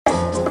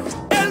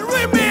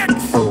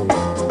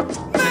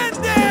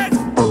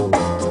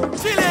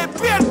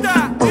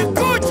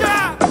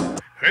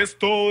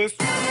todo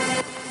esto.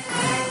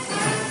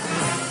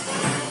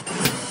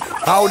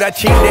 Ahora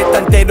Chile está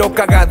entero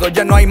cagado,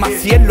 ya no hay más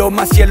cielo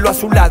a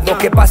su lado.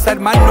 ¿Qué pasa,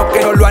 hermano, que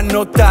no lo han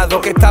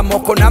notado? Que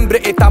estamos con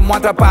hambre, estamos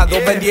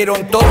atrapados.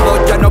 Vendieron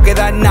todo, ya no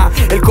queda nada.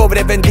 El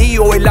cobre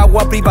vendido, el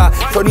agua privada.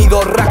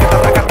 Sonido racata,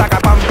 racataca,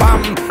 pam,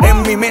 pam.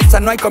 En mi mesa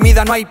no hay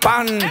comida, no hay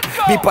pan.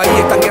 Mi país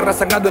está en guerra,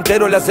 sangrando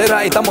entero en la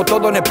acera. Estamos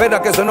todos en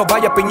espera que se nos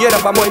vaya Piñera.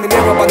 Vamos en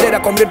dinero a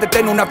bandera, conviértete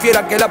en una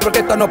fiera. Que la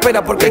protesta no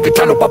espera porque hay que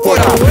echarlo pa'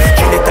 afuera.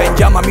 Chile está en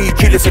llama, mi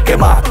Chile se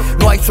quema.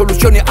 No hay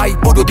soluciones, hay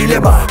puro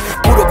dilema.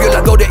 Puros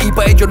violadores y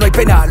pa' ellos no hay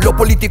pena. Los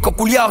políticos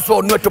culiados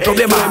son nuestro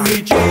problema. Esto es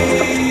mi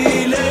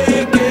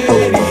Chile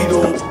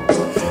querido.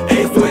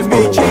 Esto es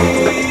mi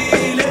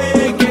Chile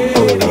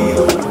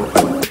querido.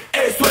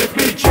 Esto es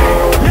mi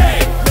Chile.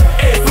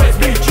 Esto es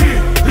mi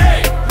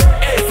Chile.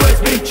 Esto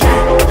es mi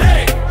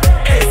Chile.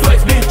 Esto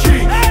es mi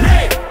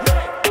Chile.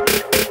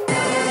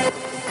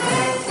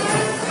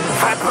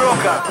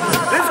 Broka,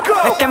 let's go.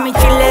 Este es mi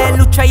Chile,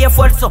 lucha y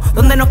esfuerzo,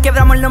 donde nos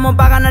quebramos el lomo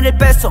para ganar el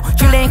peso.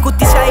 Chile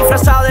injusticia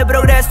disfrazado de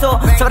progreso.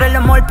 Sobre el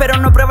amor pero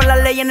no prueban la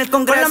ley en el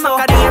Congreso. Con la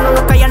mascarilla no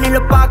nos callan ni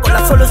los pacos.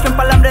 La solución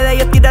para el hambre de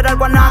ellos es tirar al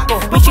guanaco.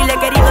 Mi Chile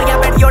querido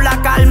ya perdió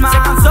la calma. Se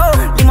cansó,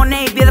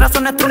 limones y piedras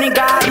son nuestra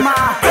única arma.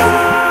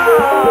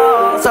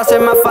 Se hace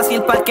más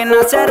fácil para el que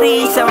nace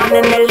rich. Se van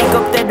en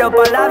helicóptero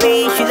pa' la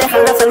beach y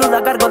dejan la salud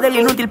a cargo del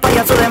inútil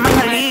payaso de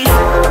Mendez.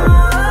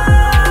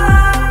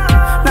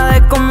 Nada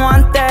es como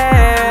antes.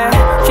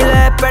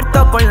 Chile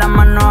despertó con las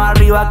manos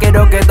arriba,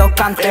 quiero que todos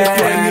canten.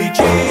 Esto es mi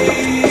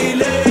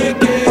Chile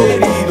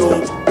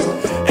querido.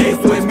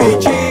 Esto es mi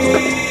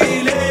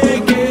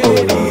Chile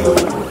querido.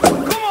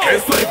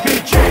 Esto es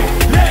mi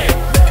Chile.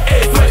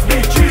 Esto es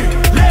mi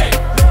Chile.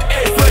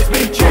 Esto es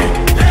mi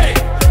Chile.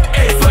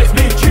 Esto es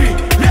mi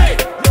Chile.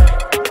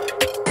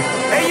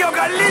 Hey, yo,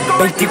 Carlitos,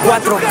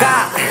 24K.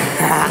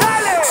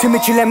 Si mi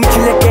Chile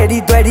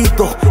querido,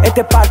 herido.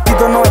 Este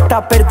partido no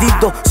está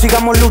perdido.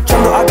 Sigamos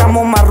luchando,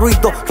 hagamos más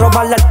ruido.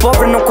 Robarle al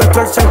pobre no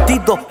encuentro el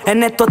sentido.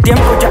 En estos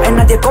tiempos ya en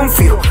nadie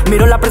confío.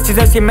 Miro la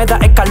presidencia y me da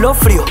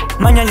escalofrío.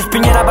 Mañana y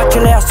Piñera,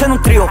 Bachelet hacen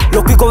un trío.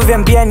 Los cuicos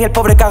viven bien y el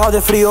pobre cagado de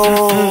frío.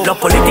 Los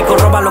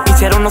políticos roban lo que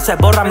hicieron, no se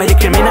borra. Me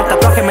discrimina el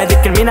tatuaje, me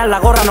discrimina la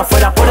gorra. No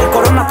fuera por el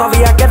corona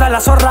todavía queda la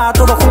zorra.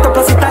 Todos juntos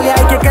Plaza Italia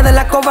y que quede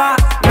la escoba.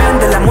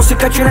 Mendez, la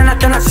música chilena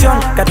esta nación.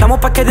 Cantamos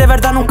pa' que de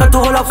verdad nunca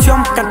tuvo la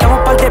opción. Cantamos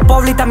pa' el de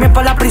pobre y también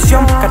pa' la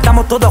prisión.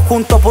 Cantamos todos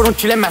juntos por un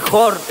Chile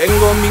mejor.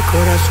 Tengo mi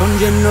corazón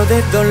lleno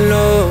de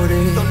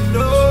dolores.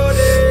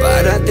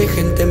 Párate,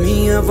 gente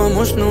mía,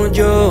 vamos, no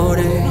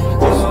llores.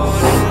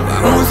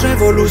 Vamos,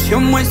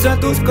 revolución, muestra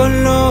tus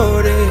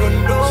colores.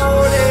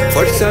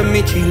 Fuerza,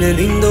 mi Chile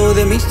lindo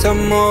de mis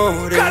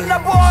amores.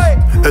 Karnaboy.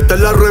 Esta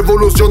es la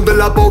revolución de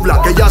la pobla,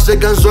 que ya se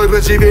cansó de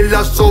recibir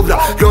las sobras.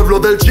 Yo hablo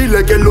del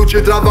Chile que lucha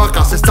y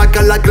trabaja, se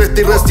saca la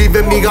cresta y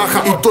recibe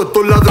migaja. Y todos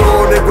estos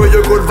ladrones, cuello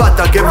y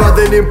corbata, que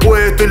evaden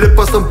impuestos y les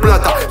pasan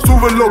plata.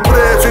 Suben los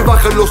precios y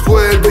bajan los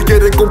sueldos y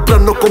quieren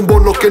comprarnos con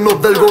bonos que nos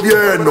da el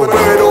gobierno.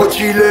 Pero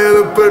Chile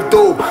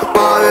despertó,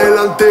 pa'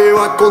 adelante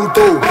va con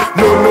todo.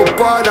 No nos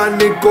paran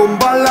ni con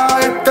bala,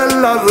 esta es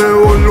la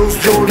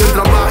revolución.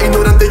 Mientras más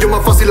ignorantes ellos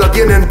más fácil la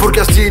tienen,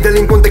 porque así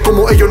delincuentes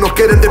como ellos nos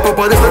quieren. Después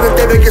aparecen en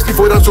TV que si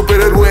fueran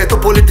superhéroes, estos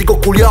políticos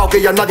culiados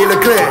que ya nadie le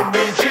cree.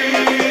 Mi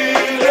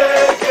Chile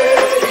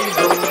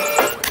querido.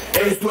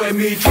 Esto es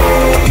mi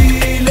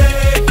Chile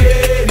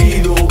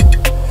querido.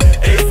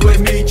 Esto es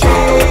mi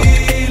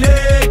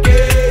Chile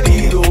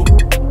querido.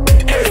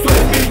 Esto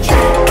es mi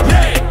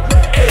Chile.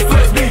 Esto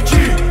es mi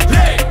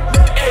Chile.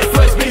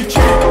 Esto es mi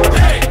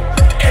Chile.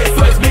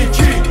 Esto es mi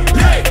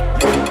Chile.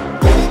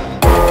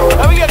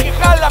 Había que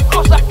dejar las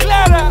cosas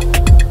claras.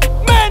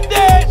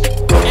 Mendez,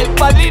 el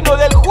padrino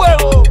del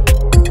juego.